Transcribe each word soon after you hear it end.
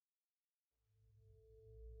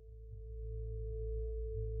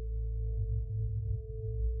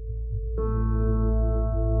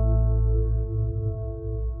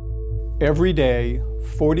Every day,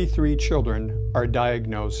 43 children are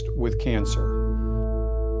diagnosed with cancer.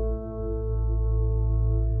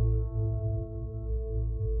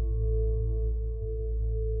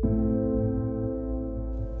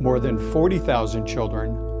 More than 40,000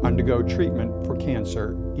 children undergo treatment for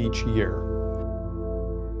cancer each year.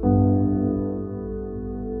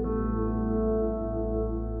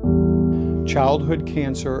 Childhood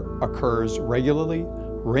cancer occurs regularly,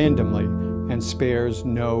 randomly, and spares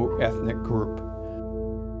no ethnic group.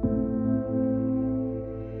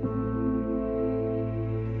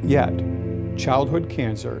 Yet, childhood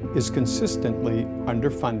cancer is consistently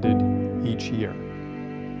underfunded each year.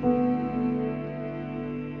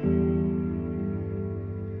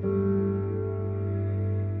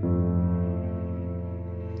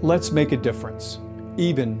 Let's make a difference,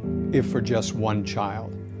 even if for just one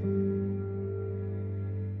child.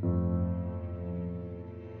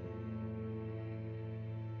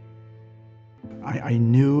 I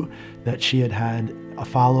knew that she had had a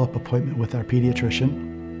follow-up appointment with our pediatrician.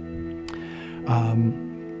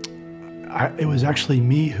 It was actually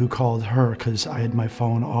me who called her because I had my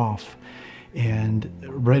phone off, and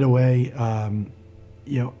right away,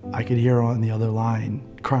 I could hear her on the other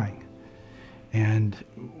line crying. And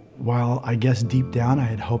while I guess deep down I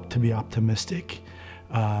had hoped to be optimistic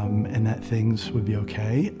and that things would be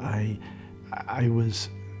okay, I was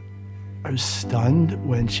stunned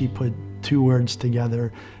when she put two words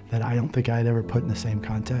together that I don't think I'd ever put in the same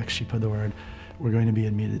context. She put the word, "We're going to be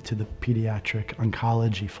admitted to the pediatric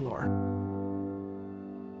oncology floor."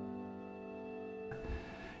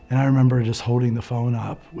 And I remember just holding the phone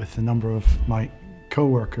up with a number of my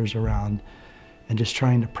coworkers around and just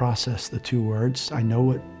trying to process the two words. I know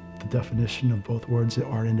what the definition of both words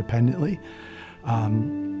are independently,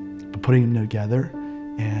 but putting them together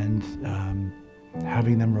and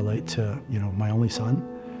having them relate to my only son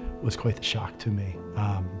was quite the shock to me.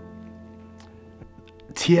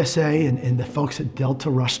 TSA and the folks at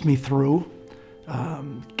Delta rushed me through,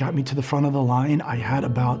 got me to the front of the line. I had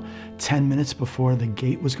about 10 minutes before the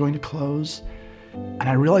gate was going to close, and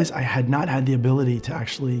I realized I had not had the ability to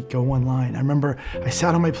actually go online. I remember I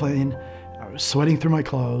sat on my plane, I was sweating through my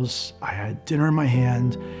clothes, I had dinner in my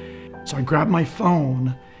hand, so I grabbed my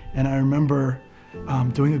phone, and I remember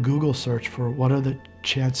doing a Google search for what are the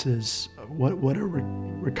chances, what are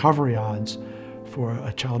recovery odds for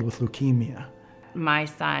a child with leukemia. My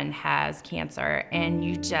son has cancer, and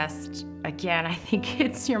you just, again, I think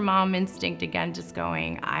it's your mom instinct again, just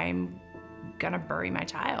going, I'm gonna bury my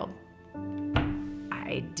child.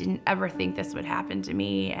 I didn't ever think this would happen to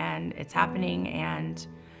me, and it's happening, and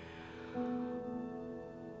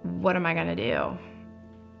what am I gonna do?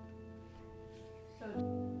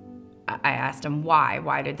 I asked him why.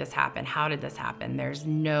 Why did this happen? How did this happen? There's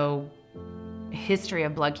no history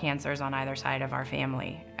of blood cancers on either side of our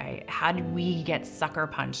family. How did we get sucker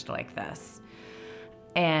punched like this?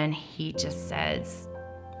 And he just says,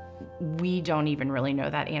 we don't even really know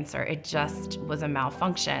that answer. It just was a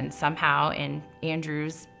malfunction somehow in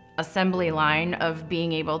Andrew's assembly line of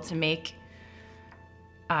being able to make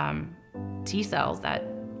T cells that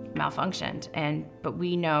malfunctioned. But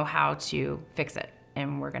we know how to fix it,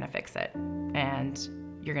 and we're gonna fix it, and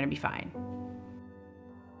you're gonna be fine.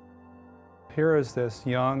 Here is this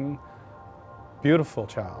young, beautiful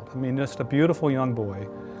child. I mean, just a beautiful young boy,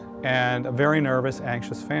 and a very nervous,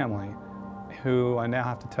 anxious family who I now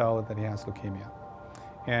have to tell that he has leukemia.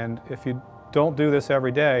 And if you don't do this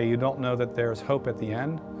every day, you don't know that there's hope at the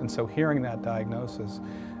end. And so hearing that diagnosis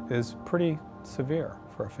is pretty severe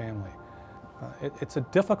for a family. It's a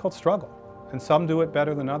difficult struggle, and some do it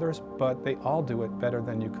better than others, but they all do it better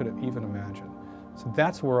than you could have even imagined. So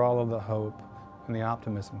that's where all of the hope and the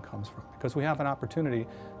optimism comes from, because we have an opportunity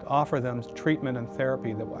to offer them treatment and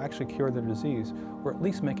therapy that will actually cure their disease, or at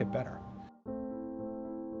least make it better.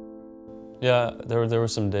 Yeah, there were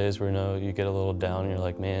some days where you get a little down and you're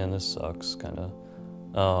like, man, this sucks, kind of.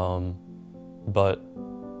 But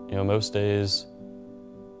most days,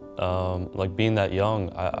 like being that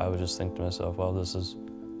young, I would just think to myself, well, this is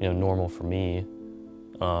normal for me,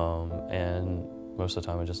 and most of the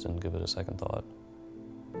time I just didn't give it a second thought.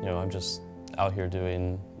 I'm just out here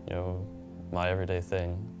doing my everyday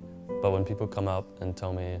thing, but when people come up and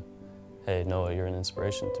tell me, hey, Noah, you're an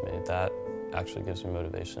inspiration to me, that actually gives me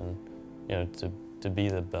motivation to be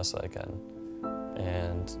the best I can.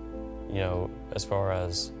 And as far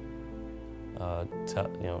as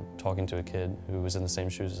talking to a kid who was in the same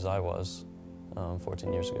shoes as I was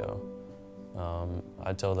 14 years ago,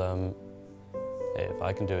 I'd tell them, hey, if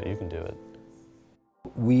I can do it, you can do it.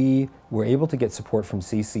 We were able to get support from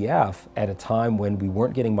CCF at a time when we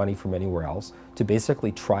weren't getting money from anywhere else to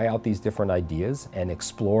basically try out these different ideas and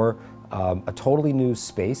explore a totally new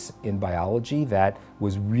space in biology that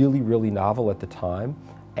was really, really novel at the time.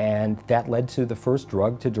 And that led to the first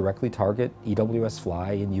drug to directly target EWS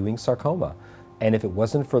fly and Ewing sarcoma. And if it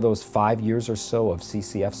wasn't for those 5 years or so of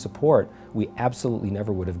CCF support, we absolutely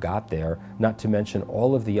never would have got there, not to mention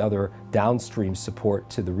all of the other downstream support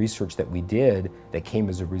to the research that we did that came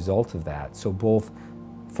as a result of that. So both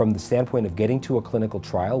from the standpoint of getting to a clinical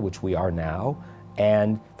trial, which we are now,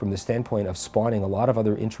 and from the standpoint of spawning a lot of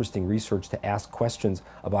other interesting research to ask questions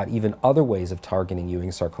about even other ways of targeting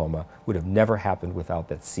Ewing sarcoma, would have never happened without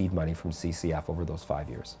that seed money from CCF over those 5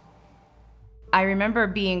 years. I remember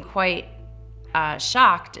being quite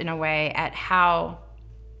shocked in a way at how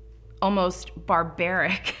almost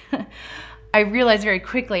barbaric, I realized very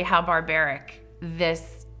quickly how barbaric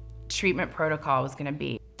this treatment protocol was gonna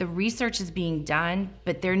be. The research is being done,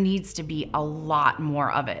 but there needs to be a lot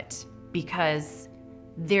more of it because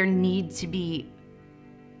there need to be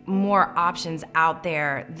more options out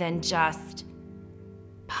there than just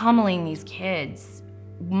pummeling these kids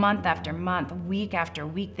month after month, week after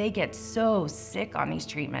week. They get so sick on these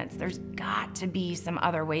treatments. There's got to be some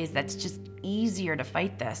other ways that's just easier to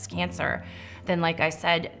fight this cancer than, like I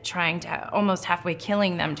said, trying to almost halfway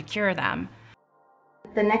killing them to cure them.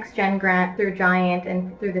 The Next Gen grant through Giant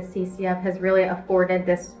and through the CCF has really afforded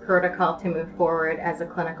this protocol to move forward as a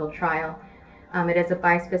clinical trial. It is a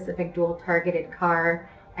bispecific dual targeted CAR,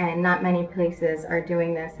 and not many places are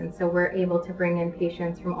doing this, and so we're able to bring in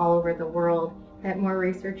patients from all over the world. That more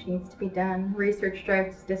research needs to be done. Research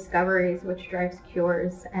drives discoveries, which drives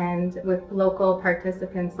cures, and with local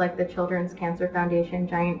participants like the Children's Cancer Foundation,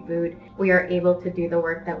 Giant Food, we are able to do the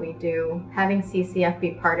work that we do. Having CCF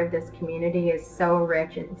be part of this community is so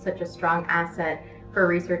rich and such a strong asset for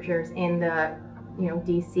researchers in the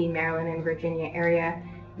DC, Maryland, and Virginia area.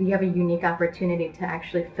 You have a unique opportunity to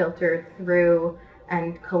actually filter through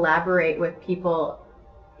and collaborate with people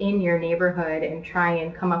in your neighborhood and try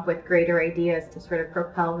and come up with greater ideas to sort of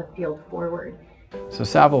propel the field forward. So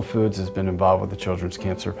Savile Foods has been involved with the Children's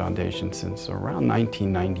Cancer Foundation since around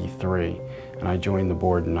 1993, and I joined the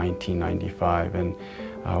board in 1995. And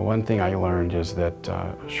one thing I learned is that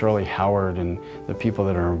Shirley Howard and the people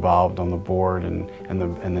that are involved on the board and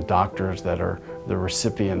the doctors that are the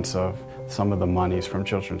recipients of some of the monies from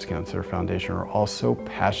Children's Cancer Foundation are all so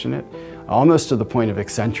passionate, almost to the point of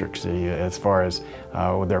eccentricity as far as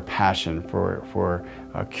their passion for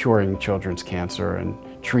curing children's cancer and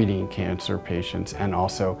treating cancer patients and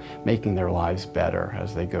also making their lives better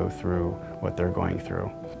as they go through what they're going through.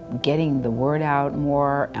 Getting the word out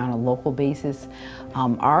more on a local basis.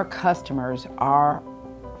 Our customers, our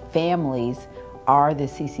families, are the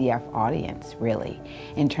CCF audience, really,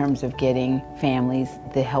 in terms of getting families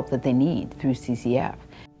the help that they need through CCF.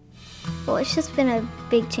 Well, it's just been a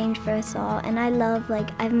big change for us all, and I love,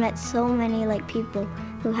 I've met so many, people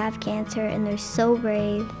who have cancer, and they're so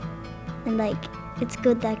brave, and, it's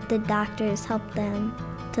good that the doctors help them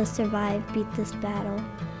to survive, beat this battle,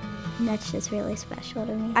 and that's just really special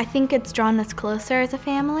to me. I think it's drawn us closer as a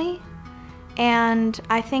family, and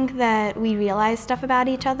I think that we realize stuff about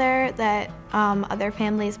each other that other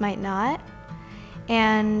families might not,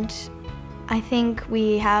 and I think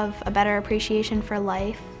we have a better appreciation for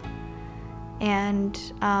life and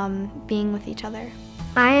being with each other.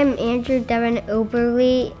 I am Andrew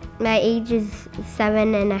Oberle. My age is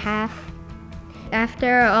 7.5.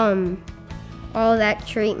 After all that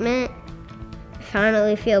treatment, I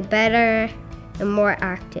finally feel better and more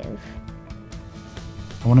active.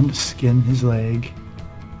 I want him to skin his leg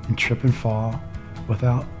and trip and fall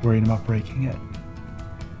without worrying about breaking it.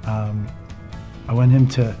 I want him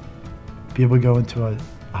to be able to go into a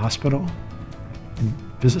hospital and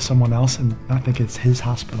visit someone else and not think it's his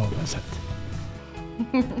hospital visit.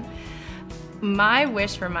 My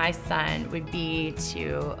wish for my son would be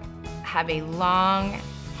to have a long,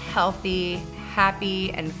 healthy,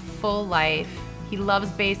 happy, and full life. He loves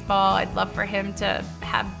baseball. I'd love for him to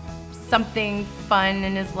have something fun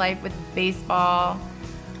in his life with baseball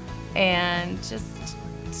and just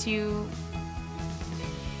to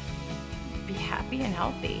be happy and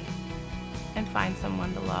healthy and find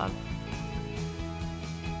someone to love.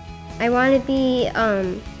 I want to be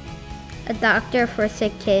a doctor for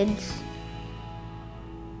sick kids,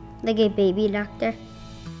 like a baby doctor.